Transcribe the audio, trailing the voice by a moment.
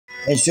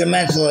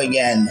instrumental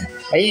again.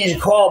 I need to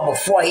call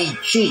before he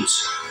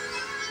cheats.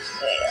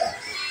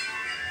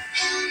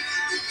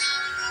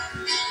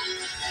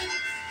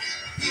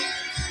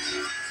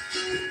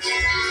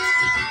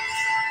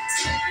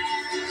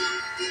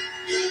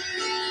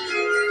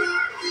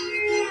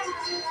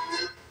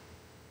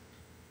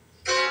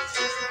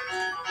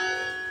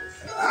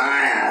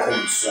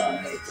 I'm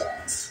sorry,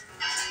 guys.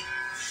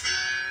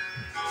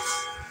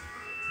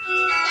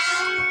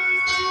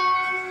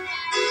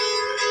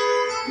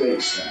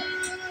 Great song.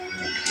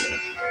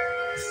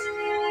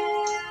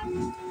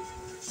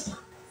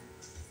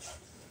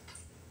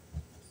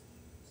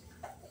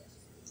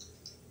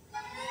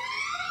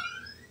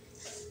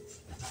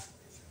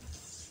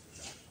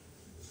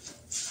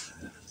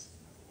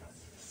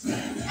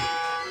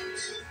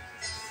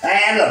 I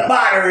am the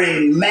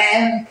bartering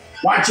man.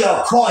 Want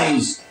your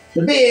coins?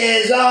 The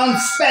beer's on.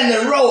 Spend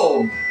the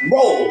roll.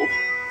 Roll.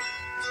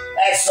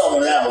 That's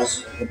someone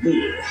else. The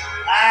beer.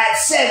 I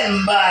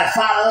said by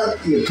father,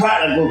 you're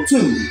prodigal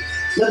too.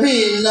 The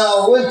beer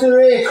no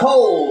wintry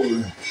cold.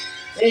 And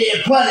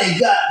you plenty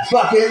got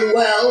bucket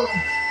well.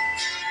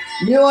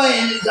 You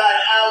ain't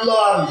got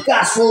outlaw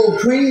gospel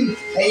creed,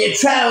 and you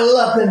travel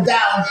up and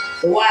down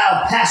the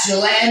wild pasture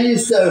land.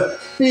 Used to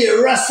be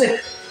a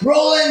rustic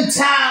rolling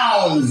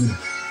towns.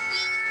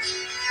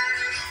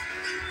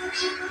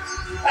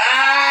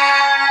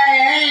 I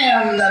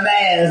am the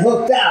man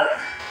hooked out.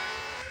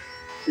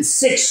 The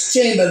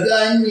 6-chamber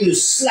gun you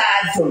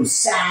slide from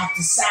side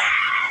to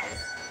side.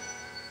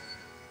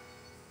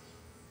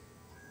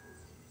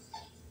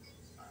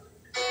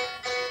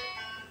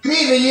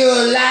 Leaving your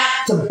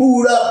lap to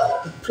boot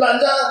up the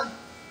plunder.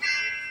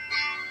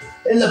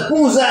 In the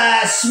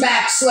bullseye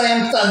smack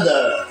slam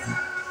thunder.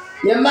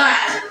 You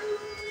might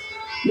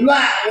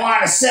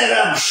want to set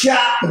up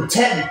shop and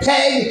tent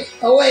peg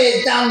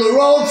away down the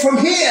road from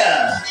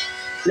here.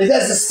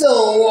 Because it's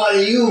still one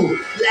of you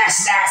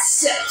last night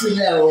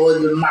September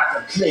in the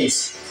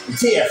marketplace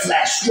until you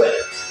flash whip.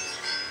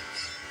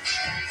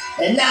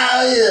 And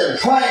now you're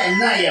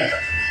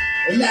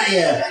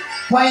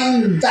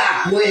pointing,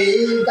 dark way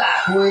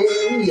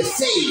in your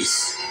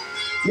face.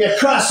 You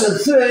cross the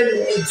thread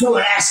into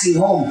an asking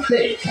home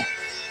plate.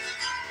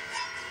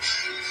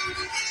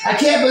 I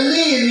can't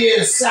believe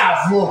you're a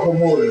South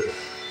locomotive.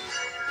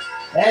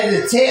 And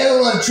the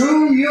tale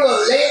untrue, you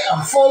are late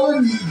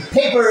unfolding.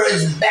 Paper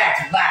is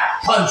backed by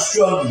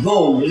punch-drunk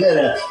gold. You got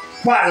a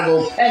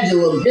prodigal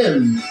pendulum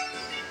hymn.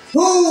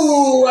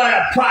 Who are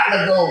a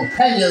prodigal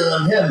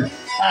pendulum hymn?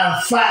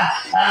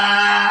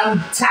 I'm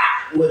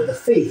tight with the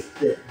faith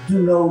that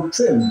do no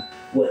trim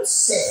what's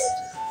said.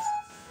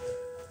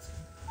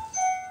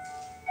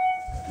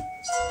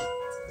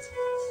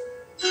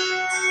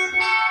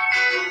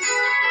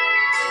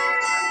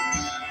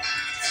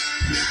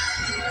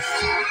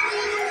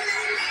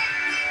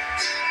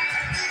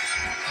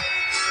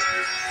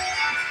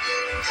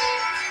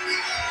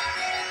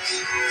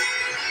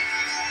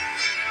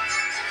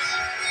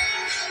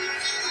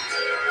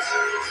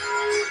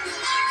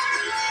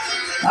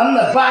 I'm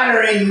the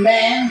bartering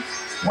man.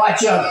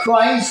 Watch your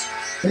coins.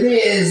 It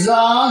is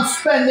on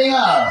spending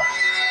up.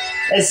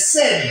 As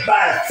said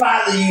by the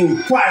father,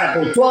 you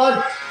prodigal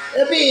toward,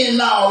 there being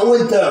no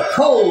winter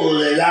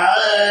cold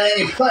and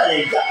you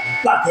plenty got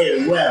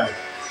bucketed well.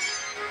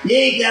 You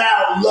ain't got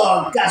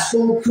outlaw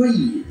gospel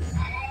creed.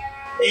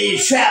 You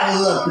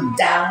travel up and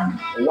down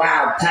the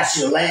wild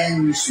pasture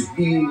land. Used to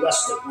be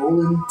rustic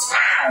rolling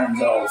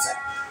towns all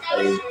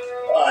the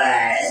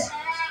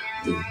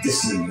time.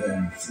 This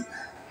is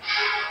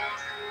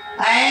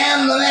I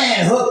am the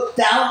man hooked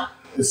out.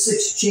 The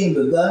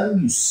 6-chamber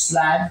gun you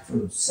slide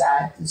from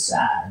side to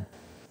side.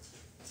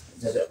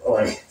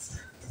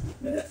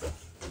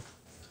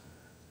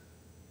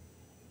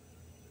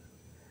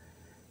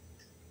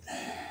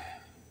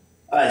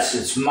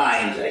 It's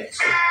mine, right?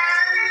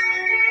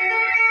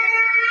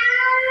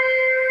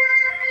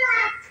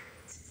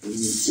 You can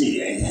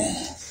see,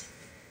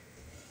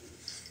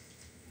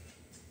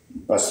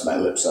 bust my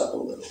lips up a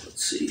little.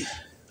 Let's see.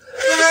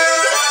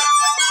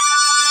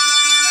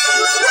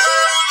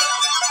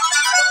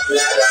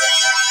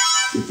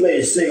 You play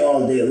this thing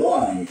all day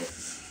long.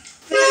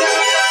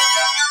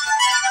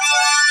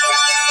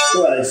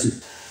 Well, it's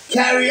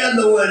Carrie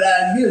Underwood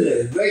on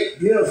music. Great,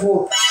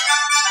 beautiful,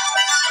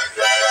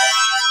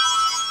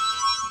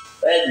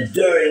 and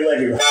dirty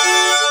liquor.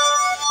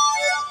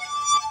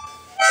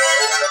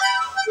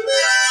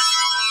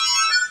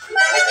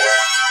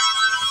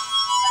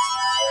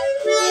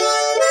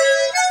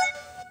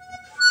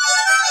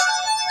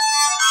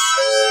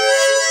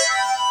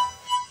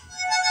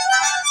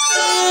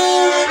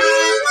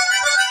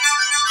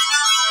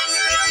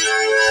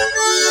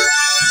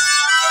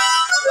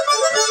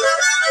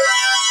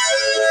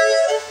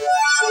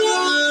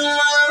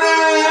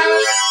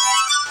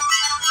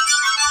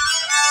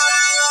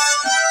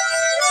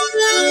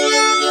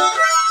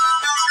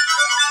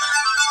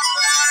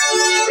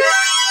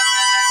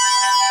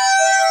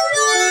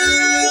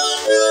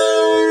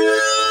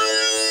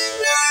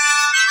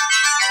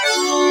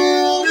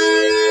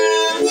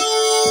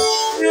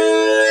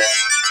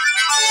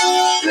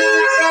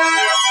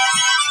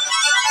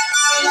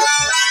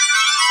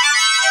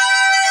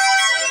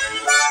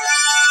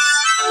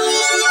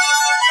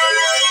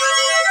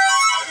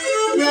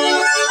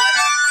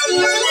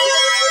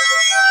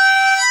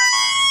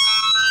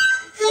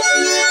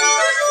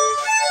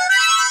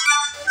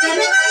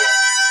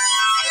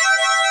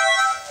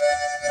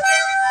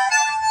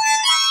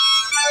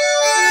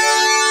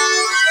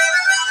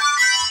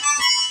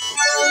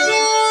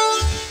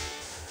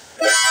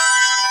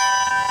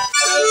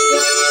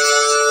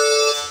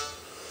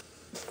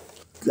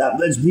 God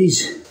bless,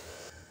 peace,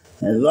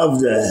 and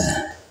love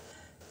to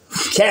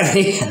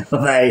Carrie.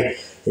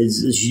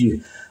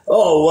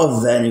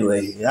 Love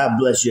anyway. God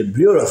bless you,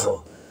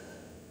 beautiful,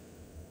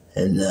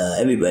 and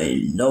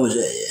everybody knows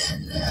it.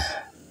 And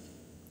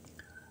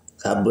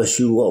God bless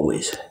you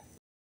always.